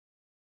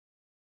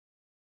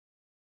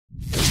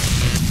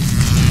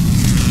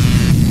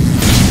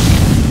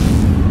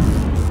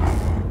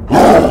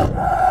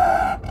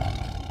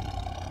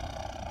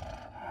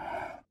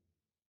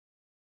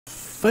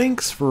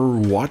thanks for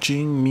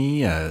watching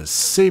me as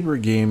Saber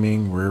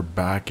Gaming. We're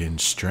back in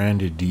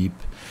Stranded Deep,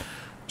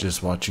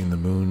 just watching the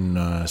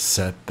moon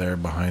set there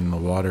behind the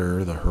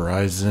water, the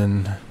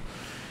horizon,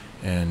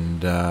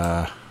 and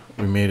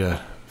we made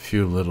a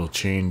few little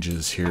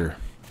changes here.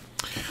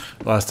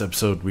 Last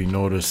episode we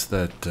noticed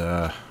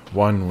that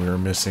one, we were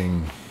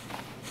missing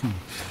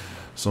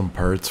some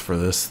parts for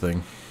this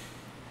thing.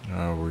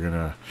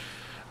 I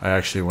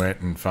actually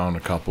went and found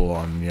a couple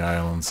on the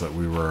islands that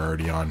we were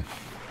already on.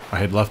 I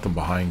had left them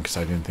behind because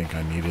I didn't think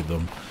I needed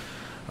them.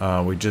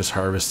 We just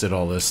harvested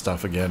all this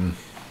stuff again.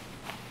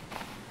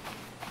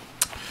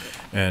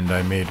 And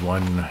I made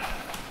one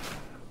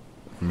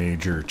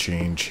major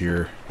change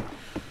here.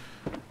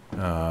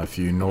 If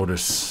you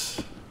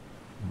notice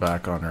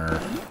back on our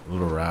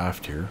little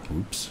raft here,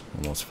 oops,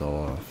 almost fell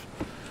off.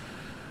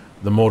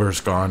 The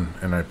motor's gone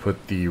and I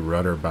put the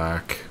rudder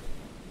back.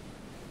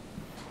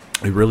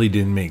 It really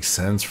didn't make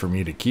sense for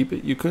me to keep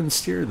it. You couldn't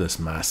steer this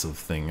massive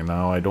thing. And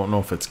now I don't know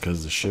if it's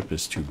because the ship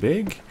is too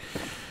big,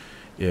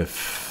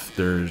 if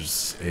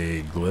there's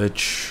a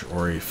glitch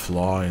or a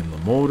flaw in the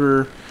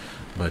motor,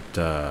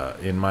 but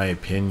in my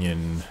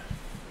opinion,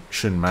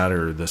 shouldn't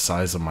matter the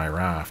size of my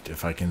raft.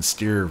 If I can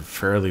steer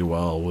fairly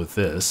well with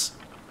this,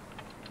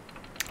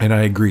 and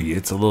I agree,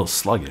 it's a little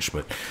sluggish,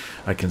 but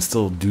I can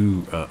still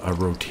do a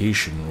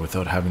rotation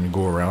without having to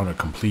go around a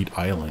complete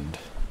island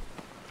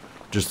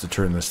just to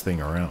turn this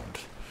thing around.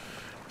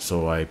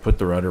 So I put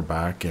the rudder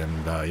back,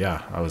 and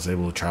yeah, I was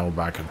able to travel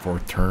back and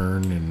forth,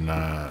 turn, and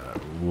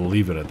we'll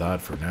leave it at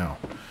that for now.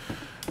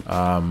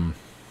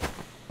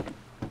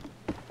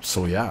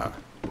 So yeah,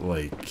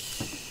 like,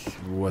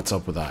 what's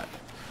up with that?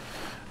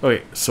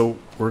 Okay, so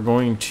we're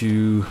going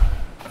to,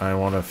 I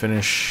want to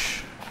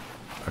finish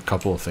a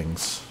couple of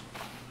things.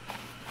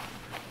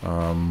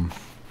 I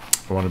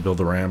want to build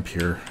a ramp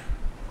here,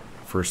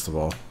 first of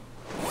all.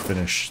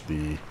 Finish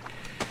the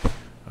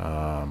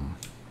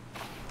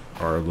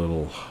our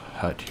little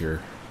hut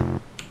here.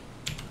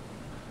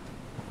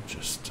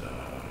 Just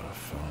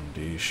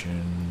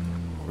foundation.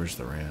 Where's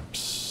the ramps?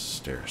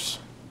 Stairs.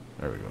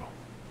 There we go.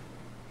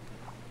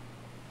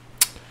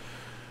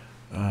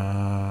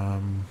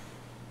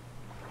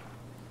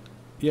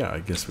 Yeah, I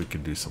guess we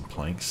could do some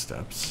plank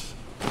steps.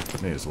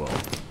 May as well.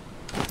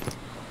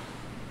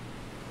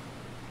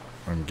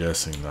 I'm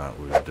guessing that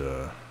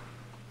would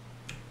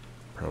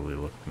probably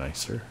look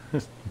nicer.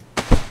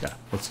 Yeah,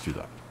 let's do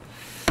that.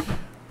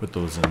 Put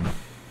those in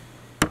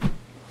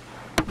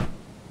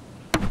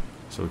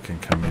so we can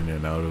come in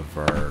and out of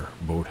our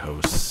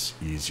boathouse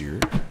easier.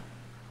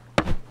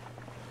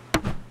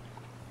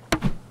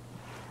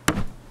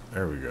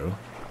 There we go.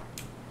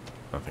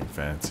 Nothing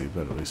fancy,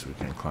 but at least we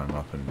can climb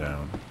up and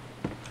down.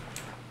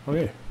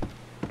 Okay,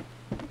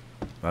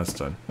 that's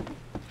done.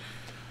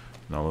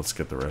 Now let's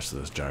get the rest of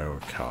this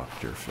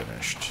gyrocopter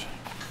finished.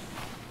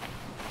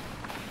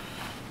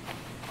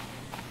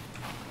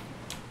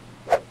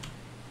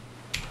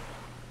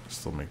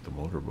 Still make the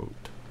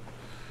motorboat.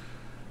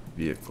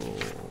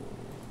 Vehicles.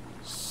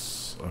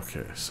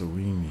 Okay, so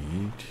we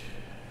need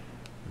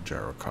a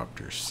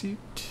gyrocopter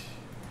seat.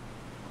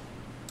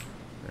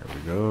 There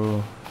we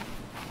go.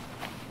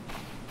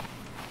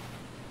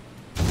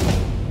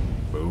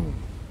 Boom.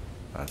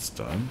 That's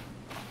done.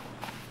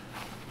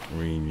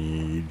 We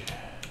need...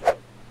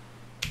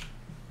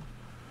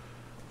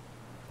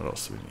 What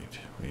else do we need?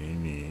 We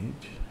need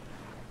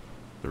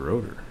the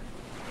rotor.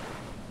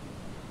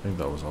 I think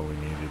that was all we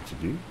needed to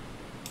do.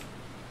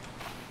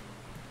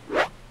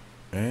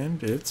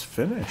 And it's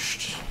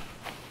finished.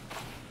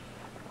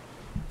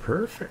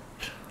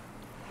 Perfect.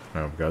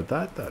 Now I've got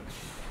that done.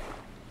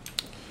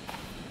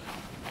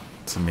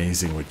 It's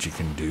amazing what you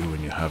can do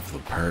when you have the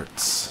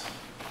parts.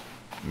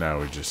 Now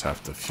we just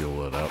have to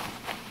fuel it up.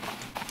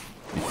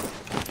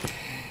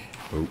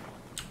 Oh,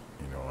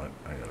 you know what?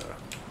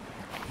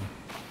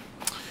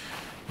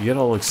 You get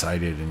all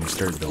excited and you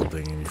start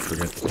building and you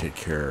forget to take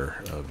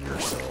care of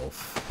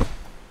yourself.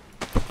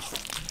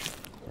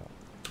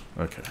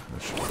 Okay,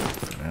 that should be good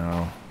for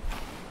now.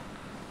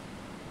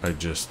 I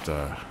just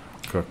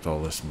cooked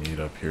all this meat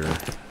up here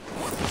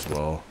as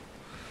well.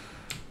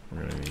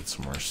 We're gonna need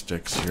some more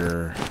sticks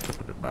here.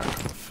 Put it back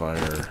on the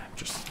fire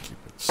just to keep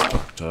it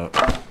stocked up.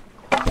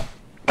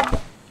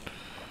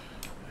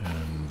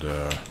 And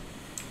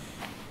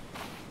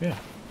yeah,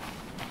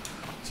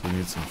 so we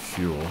need some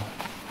fuel,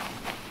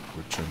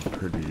 which I'm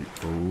pretty...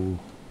 Oh,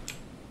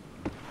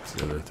 that's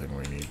the other thing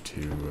we need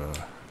to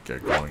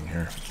get going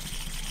here.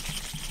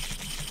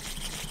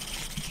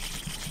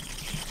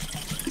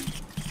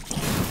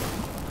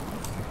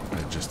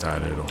 I just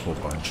added a whole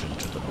bunch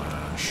into the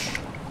mash.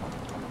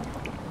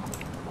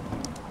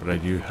 But I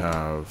do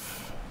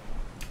have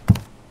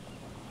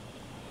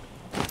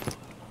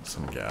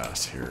some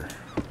gas here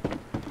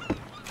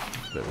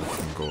that we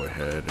can go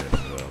ahead and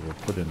we'll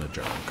put in the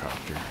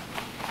gyrocopter.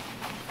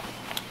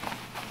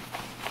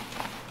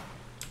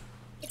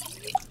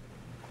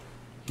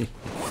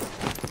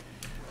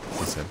 Is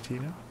this empty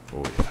now?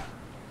 Oh yeah.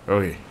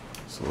 Okay,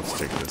 so let's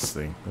take this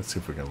thing. Let's see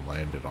if we can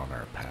land it on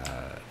our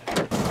pad.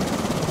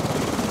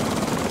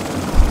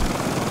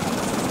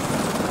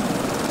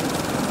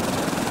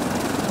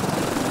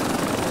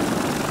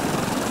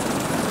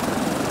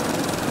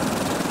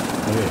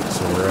 Okay,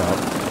 so we're up.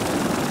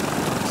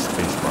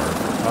 Space bar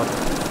for up.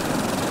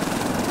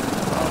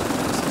 Wow,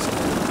 this is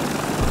cool.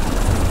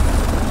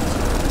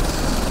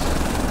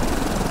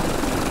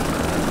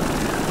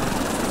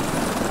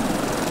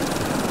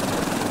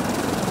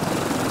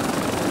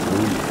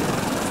 Oh yeah.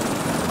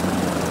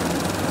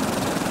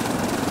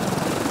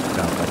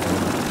 Now if I can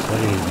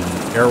play the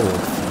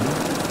Airwolf theme,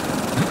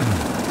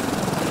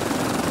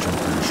 which I'm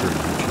pretty sure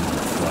YouTube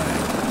would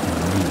flag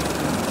immediately.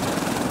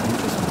 I'm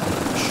just looking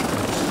for the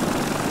sharks.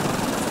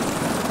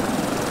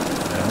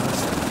 I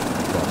honestly,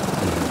 well,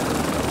 we haven't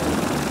really got looking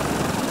at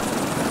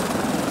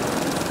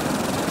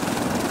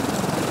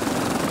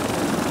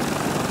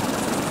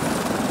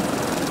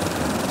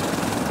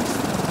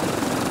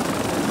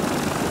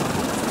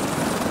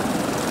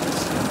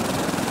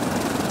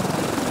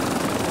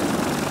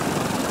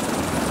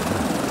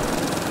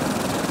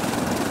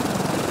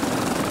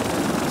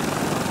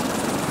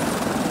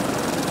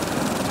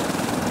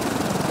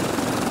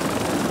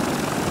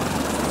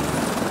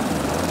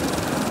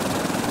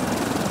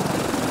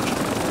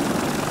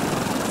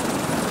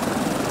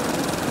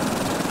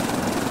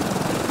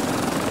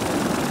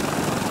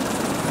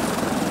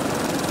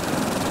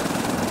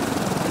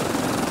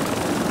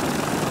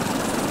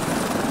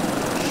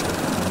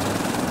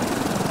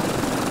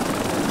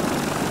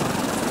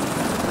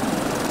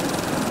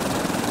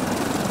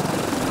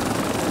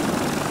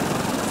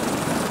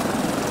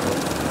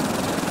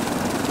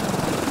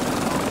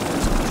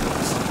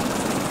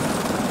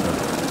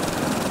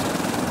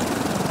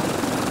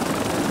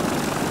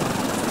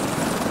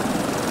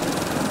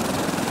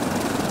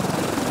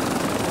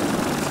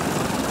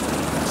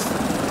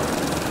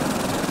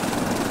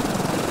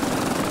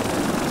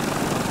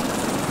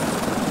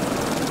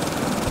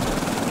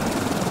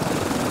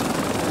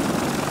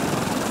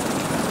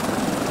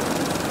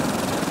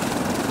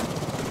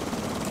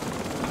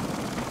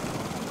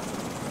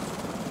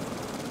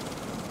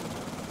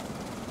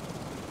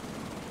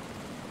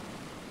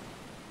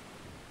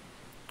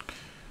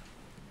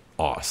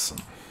awesome.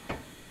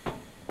 I'm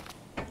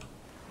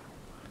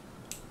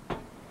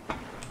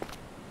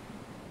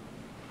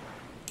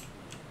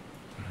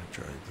gonna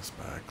drag this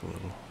back a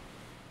little.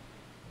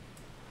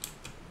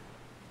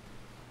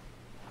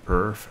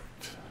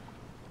 Perfect.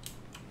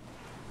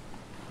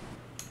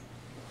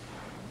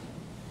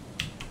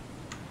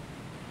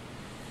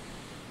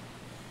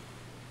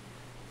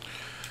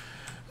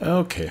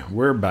 Okay,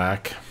 we're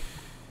back.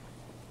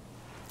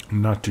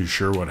 I'm not too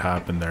sure what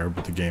happened there,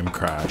 but the game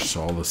crashed,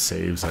 so all the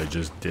saves I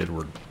just did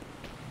were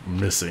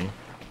missing.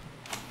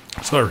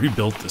 So I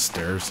rebuilt the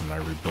stairs and I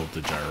rebuilt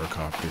the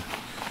gyrocopter.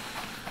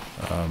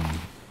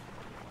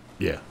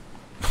 Yeah.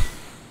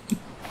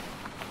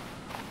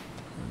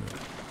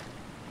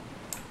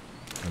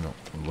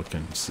 I'm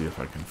looking to see if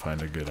I can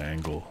find a good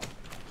angle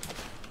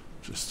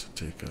just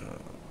to take a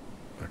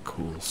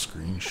cool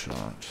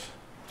screenshot.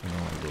 I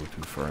don't want to go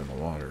too far in the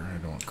water. I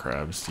don't want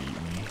crabs to eat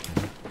me.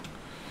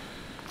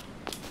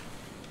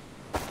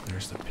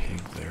 There's the pig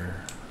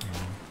there.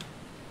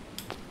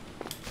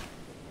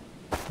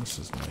 This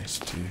is nice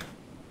too.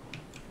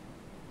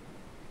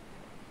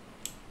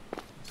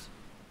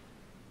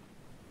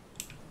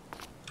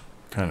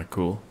 Kind of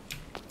cool.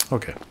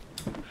 Okay.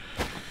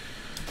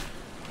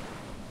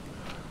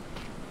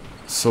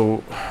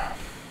 So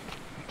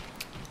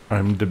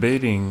I'm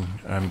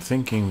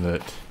thinking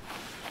that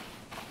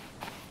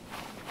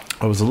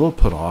I was a little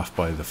put off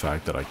by the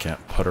fact that I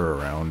can't putter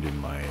around in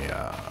my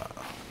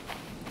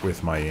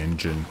with my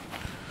engine.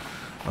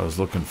 I was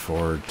looking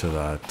forward to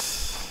that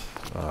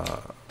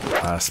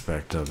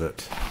aspect of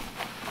it.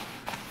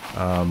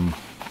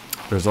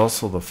 There's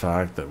also the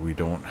fact that we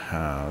don't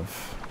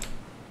have,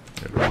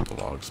 get rid of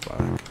the logs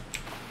back,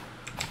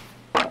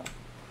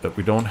 that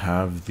we don't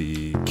have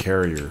the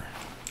carrier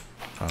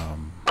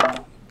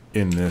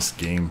in this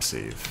game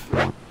save,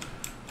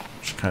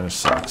 which kind of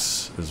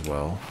sucks as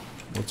well.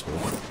 What's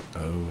hold it?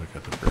 Oh, I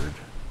got the bird.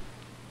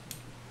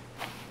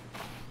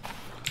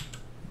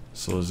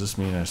 So does this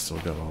mean I still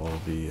got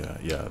all the,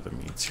 yeah, the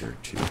meats here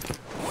too.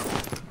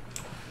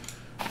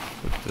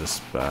 Put this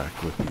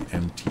back with the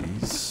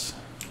empties.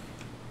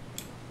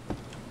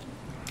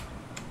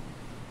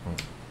 Oh.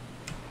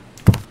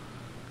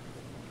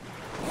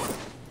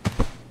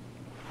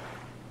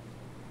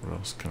 What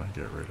else can I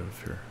get rid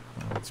of here?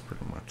 Oh, that's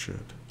pretty much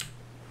it.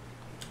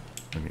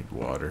 I need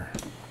water.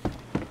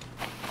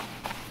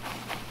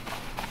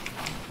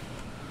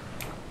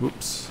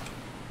 Whoops.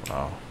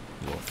 Wow.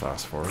 A little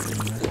fast forwarding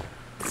there.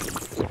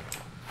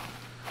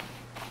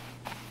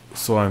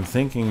 So I'm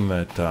thinking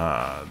that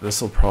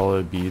this will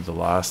probably be the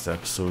last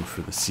episode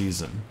for the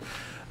season.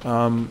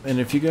 And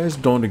if you guys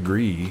don't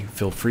agree,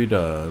 feel free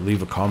to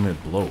leave a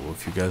comment below.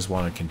 If you guys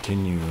want to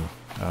continue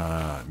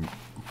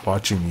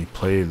watching me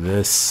play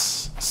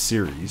this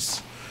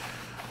series,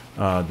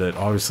 that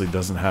obviously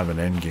doesn't have an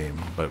end game,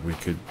 but we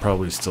could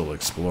probably still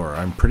explore.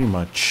 I'm pretty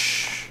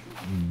much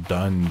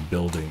done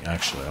building.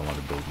 Actually, I want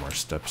to build more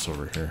steps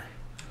over here.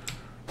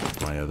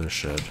 My other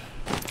shed.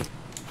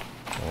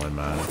 While I'm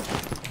at it.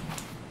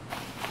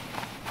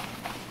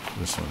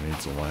 This one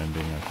needs a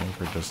landing, I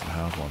think, or doesn't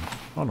have one.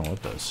 Oh no,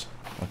 it does.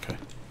 Okay.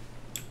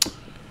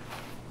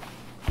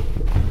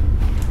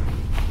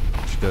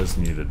 She does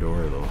need a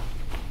door though.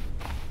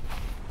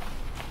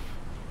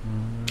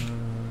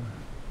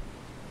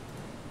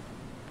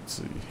 Let's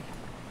see.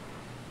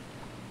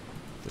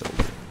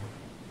 Building.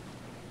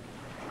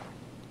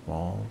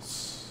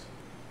 Walls.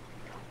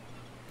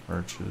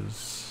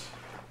 Arches.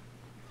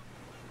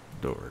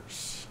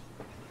 Doors.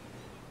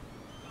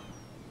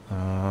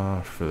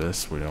 For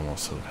this, we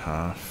almost would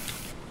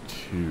have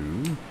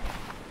to.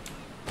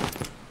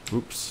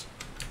 Oops.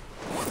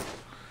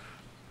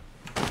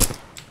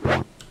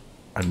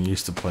 I'm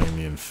used to playing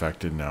the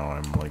infected now.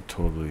 I'm like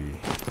totally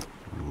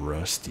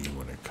rusty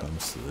when it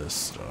comes to this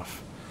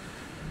stuff.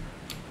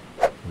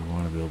 We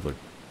want to be able to.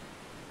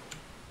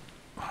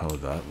 How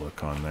would that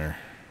look on there?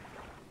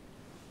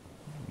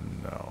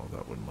 No,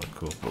 that wouldn't look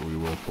cool, but we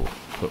will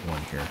put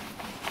one here.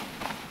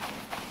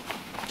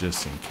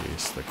 Just in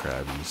case the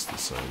crabbies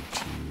decide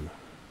to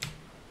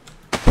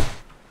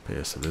pay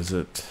us a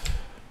visit.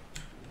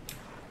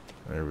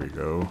 There we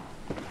go.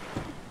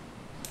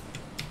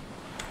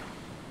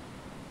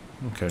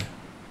 Okay.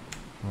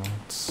 Well,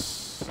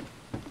 that's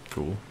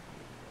cool.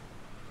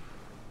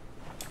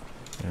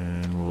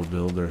 And we'll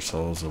build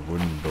ourselves a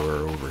wooden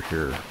door over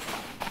here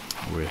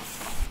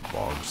with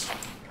logs.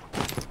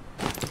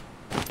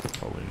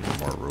 Probably need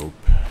more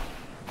rope,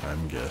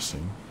 I'm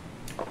guessing.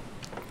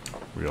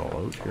 We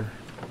all out here?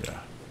 Yeah.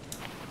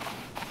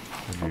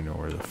 I do know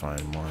where to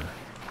find more.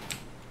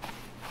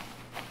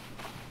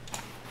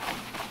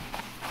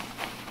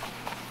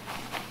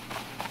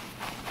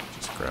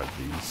 Just grab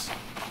these.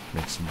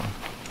 Make some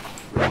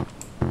more.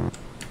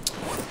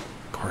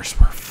 Of course,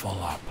 we're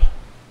full up.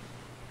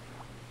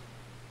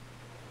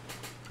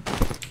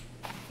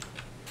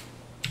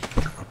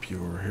 Drop you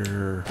over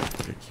here.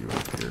 Pick you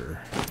up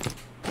here.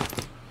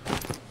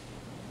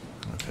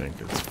 I think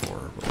it's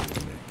 4, but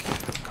we'll make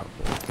a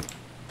couple.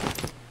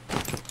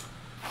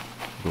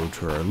 Go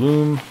to our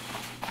loom.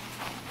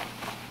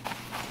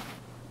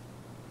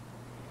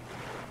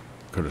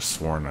 Could have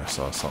sworn I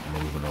saw something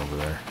moving over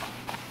there.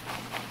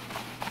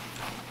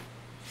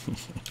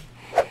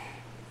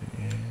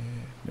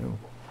 No.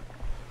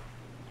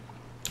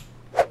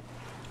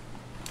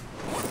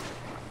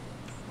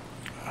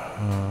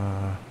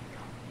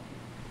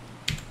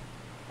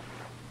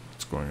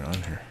 What's going on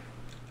here?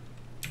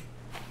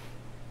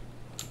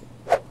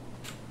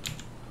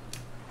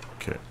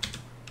 Okay.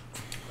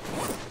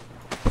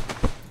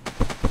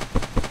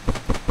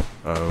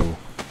 Oh.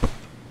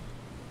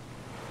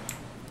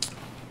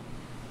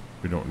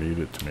 We don't need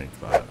it to make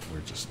that.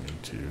 We just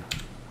need to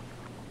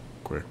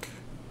quick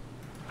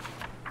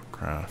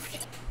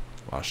craft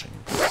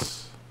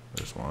washings.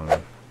 There's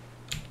one.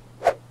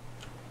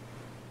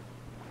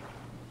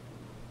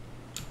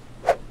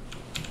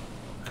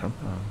 Come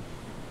on.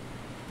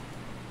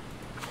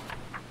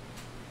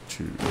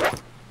 2.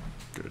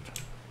 Good.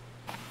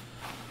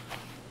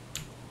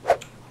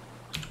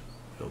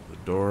 Build the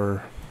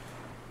door.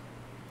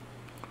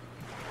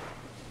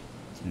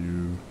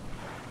 You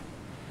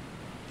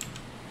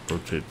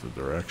rotate the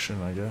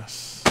direction, I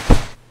guess.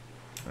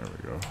 There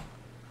we go.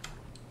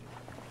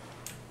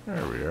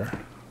 There we are.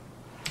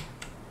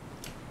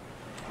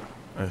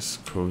 Nice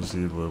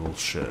cozy little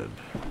shed.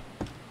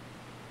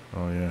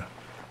 Oh yeah.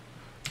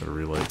 Gotta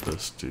relight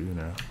this too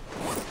now.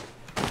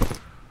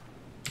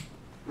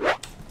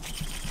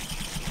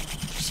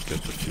 Just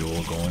get the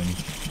fuel going.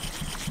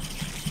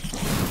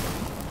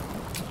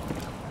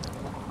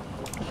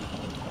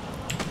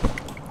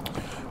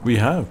 We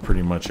have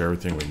pretty much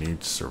everything we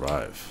need to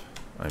survive.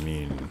 I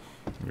mean,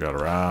 we got a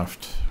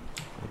raft,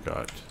 we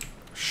got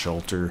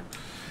shelter.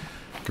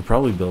 Could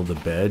probably build a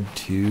bed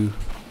too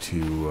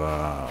to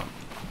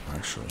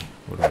actually,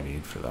 what do I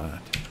need for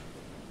that?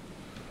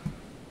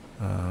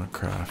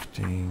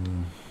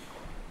 Crafting.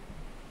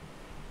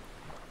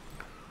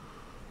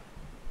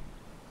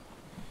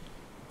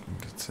 I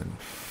think it's in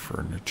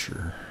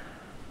furniture.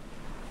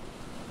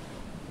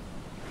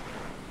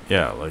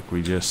 Yeah, like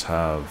we just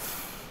have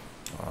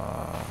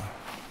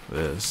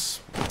this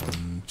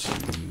 1, 2,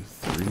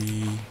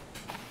 3.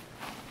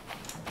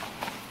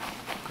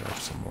 Grab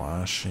some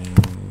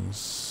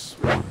lashings.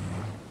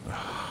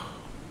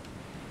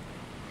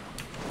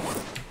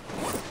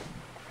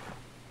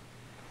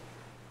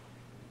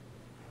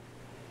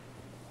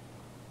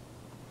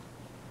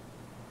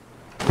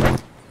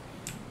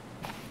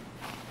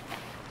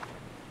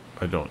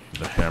 I don't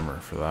need the hammer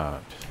for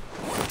that.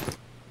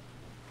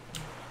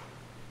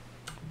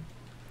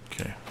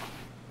 Okay.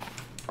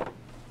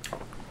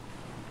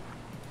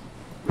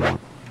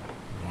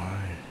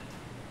 Why?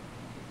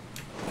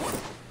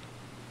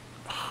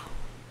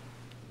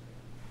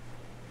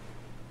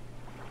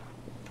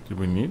 Do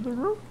we need the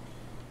rope?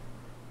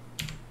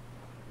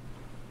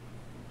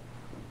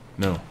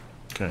 No.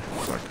 Okay,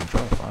 so I can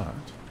drop that.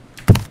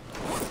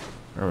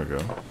 There we go.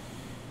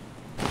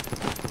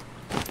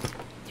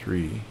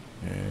 3.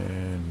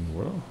 And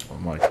well, oh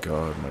my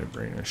god, my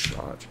brain is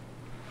shot.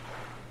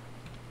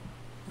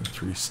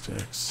 3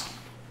 sticks.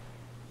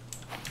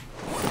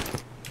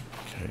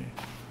 Okay.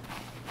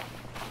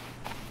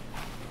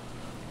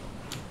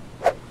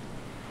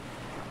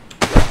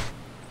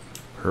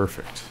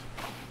 Perfect.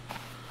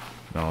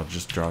 Now I'll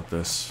just drop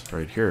this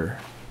right here.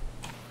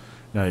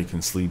 Now you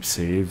can sleep,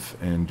 save,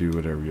 and do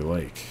whatever you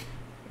like.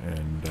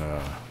 And,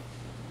 oh,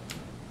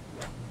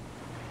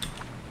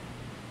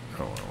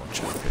 I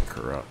want you to pick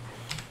her up.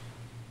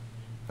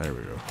 There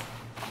we go.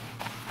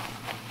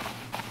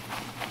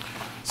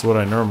 So what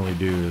I normally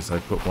do is I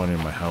put one in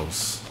my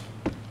house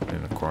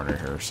in the corner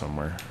here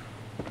somewhere,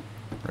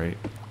 right?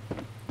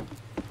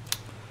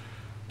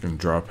 You can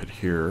drop it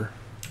here,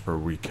 or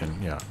we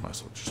can, yeah, might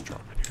as well just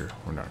drop it here.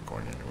 We're not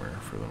going anywhere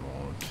for the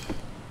moment.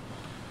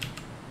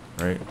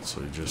 Right, so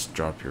you just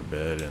drop your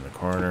bed in the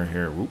corner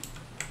here. Whoop.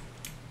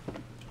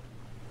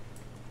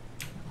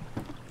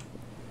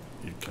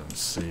 You can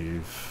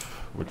save,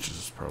 which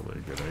is probably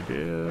a good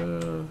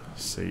idea.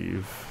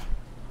 Save.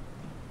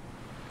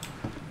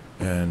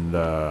 And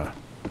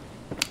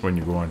when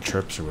you go on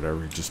trips or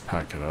whatever, you just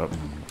pack it up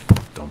and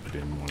dump it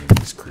in one of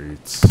these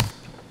crates.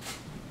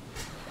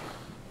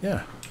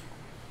 Yeah.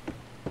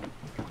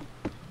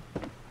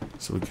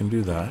 So we can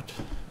do that.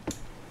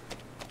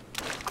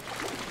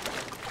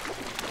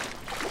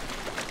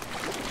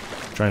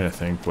 Trying to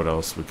think what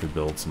else we could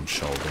build, some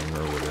shelving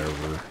or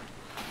whatever.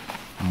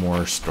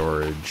 More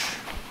storage.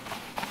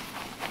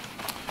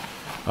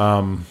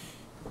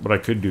 What I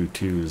could do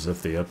too is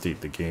if they update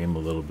the game a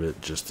little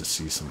bit just to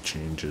see some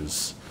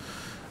changes.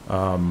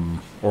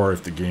 Or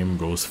if the game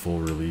goes full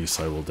release,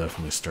 I will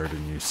definitely start a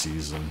new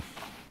season.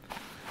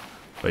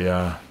 But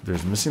yeah,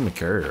 there's missing the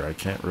carrier. I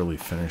can't really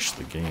finish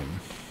the game.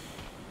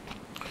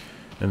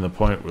 And the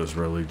point was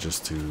really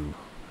just to,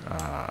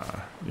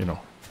 you know,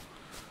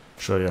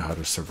 show you how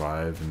to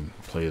survive and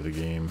play the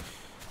game.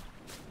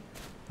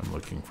 I'm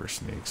looking for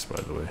snakes,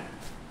 by the way.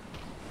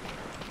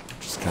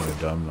 Just kind of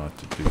dumb not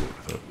to do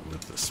it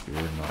with the spear,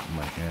 not in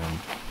my hand.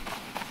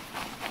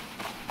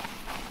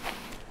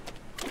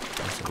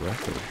 There's a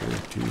wreck over here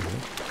too,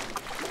 huh?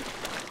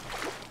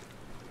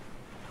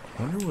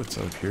 I wonder what's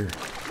out here.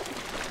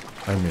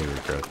 I may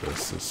regret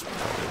this. There's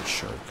probably a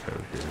shark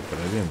out here, but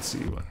I didn't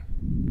see one.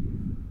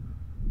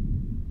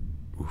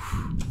 Oof,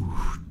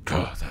 oof.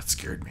 Oh, that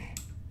scared me.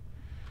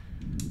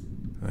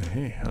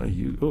 Hey, how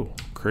you? Oh,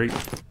 crate.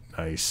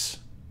 Nice.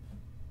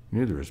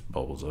 Knew there was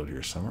bubbles out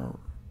here somewhere.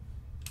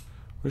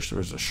 Wish there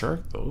was a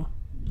shark though.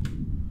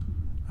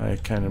 I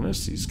kind of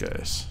miss these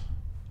guys.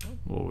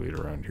 We'll wait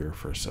around here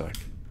for a sec.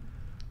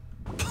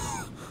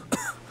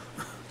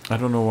 I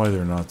don't know why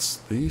they're not.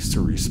 They used to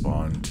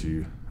respawn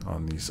too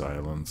on these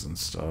islands and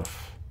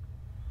stuff.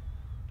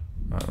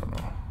 I don't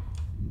know.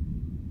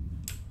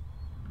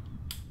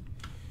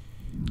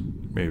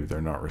 Maybe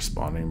they're not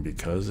responding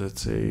because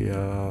it's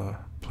a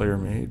player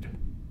made.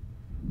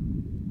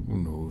 Who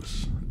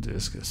knows?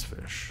 Discus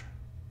fish.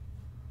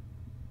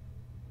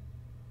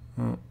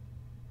 Well,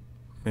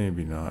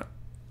 maybe not.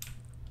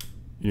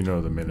 You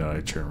know, the minute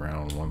I turn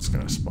around, one's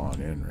gonna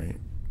spawn in, right?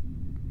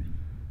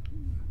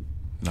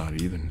 Not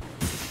even.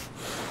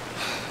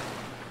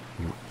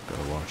 Ooh,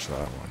 gotta watch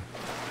that one.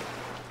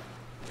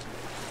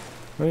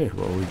 Hey,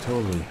 well,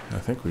 I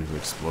think we've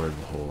explored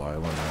the whole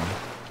island now.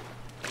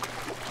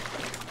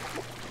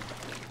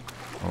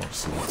 I want to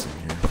see what's in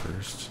here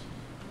first.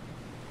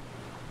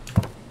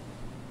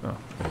 Oh,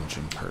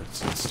 engine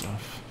parts and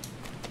stuff.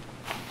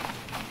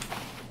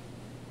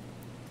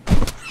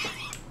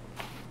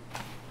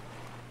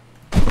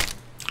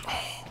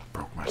 Oh,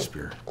 broke my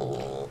spear.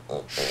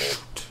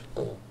 Shoot.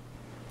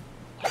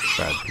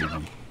 Bad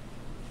piggy.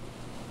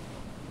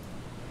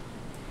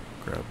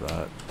 Grab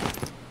that.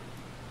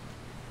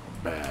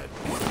 Bad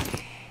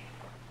piggy.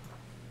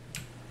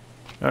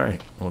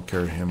 Alright, we'll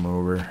carry him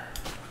over.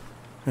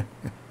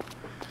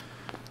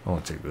 I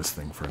want to take this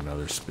thing for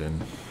another spin.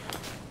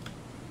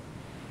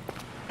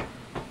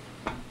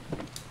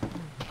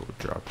 Go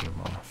drop him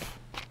off.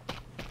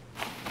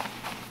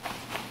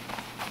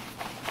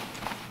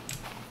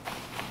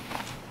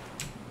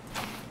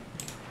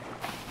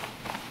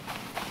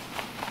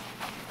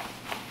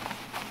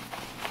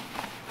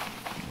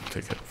 I'll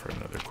take it for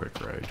another quick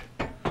ride.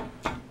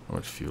 How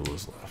much fuel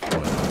is left?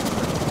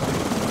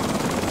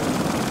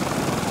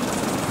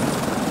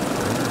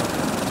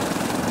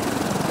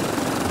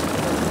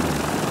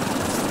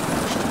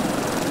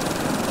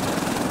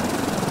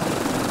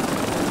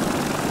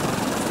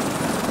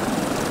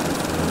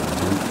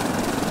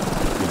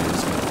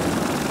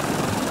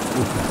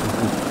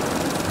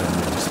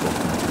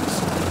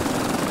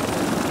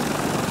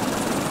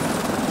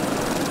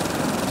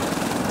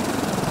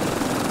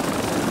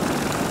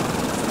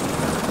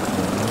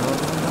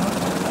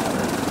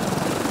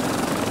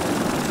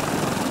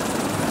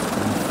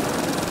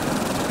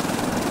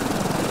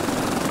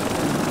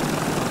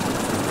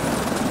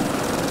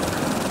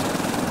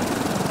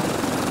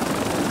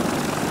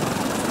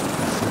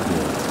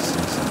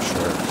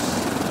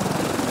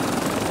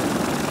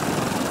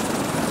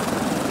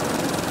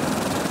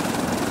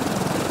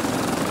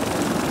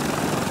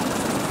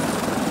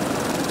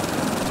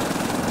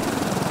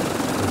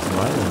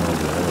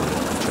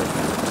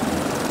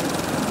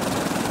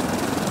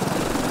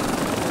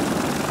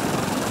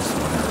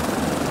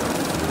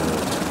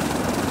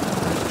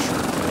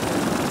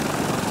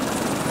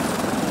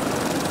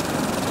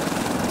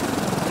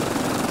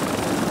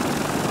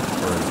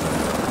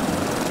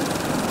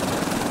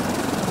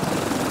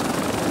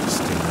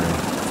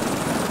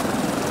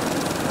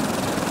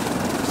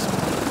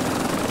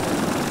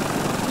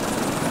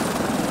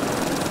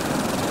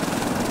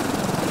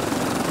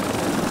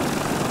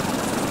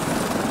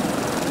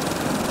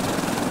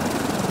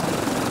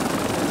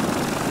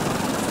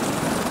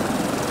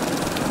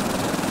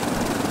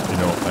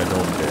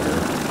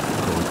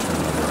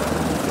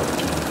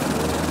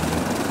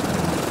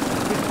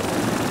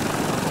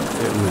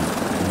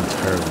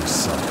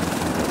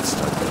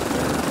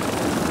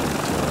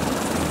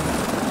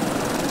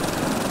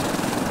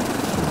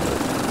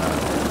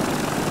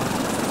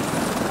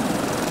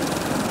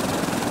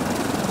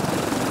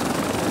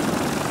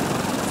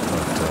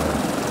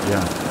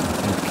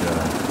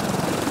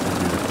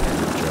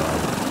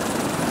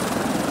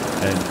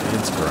 And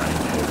it's grind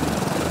heavy.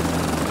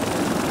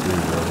 We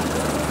really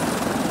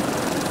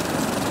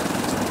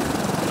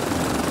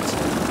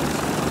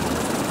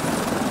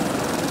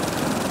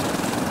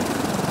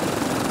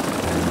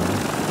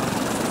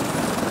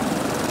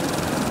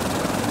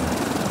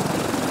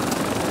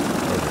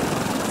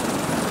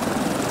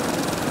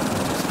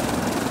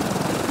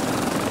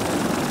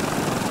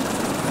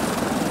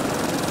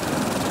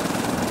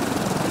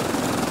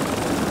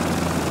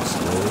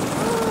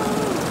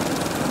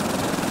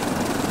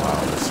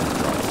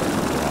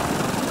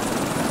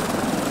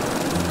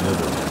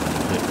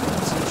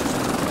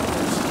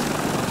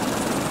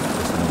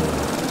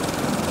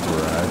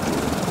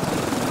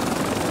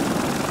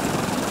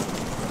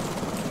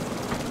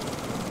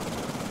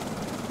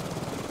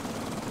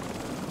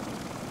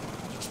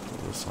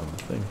on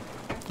the thing.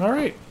 All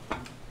right.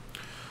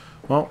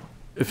 Well,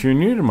 if you're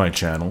new to my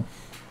channel,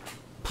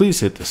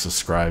 please hit the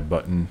subscribe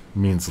button. It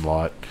means a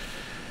lot.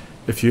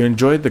 If you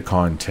enjoyed the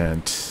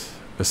content,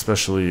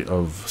 especially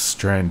of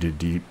Stranded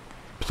Deep,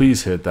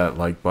 please hit that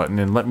like button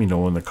and let me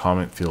know in the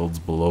comment fields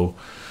below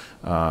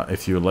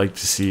if you would like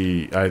to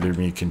see either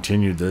me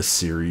continue this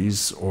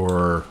series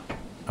or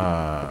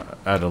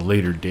at a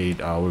later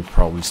date I would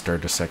probably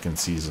start a second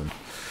season.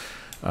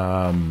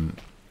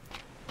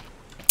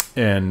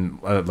 And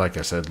like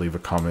I said, leave a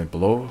comment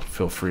below.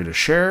 Feel free to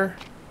share.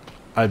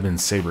 I've been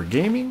Saber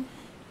Gaming.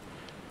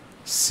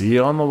 See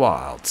you on the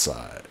wild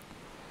side.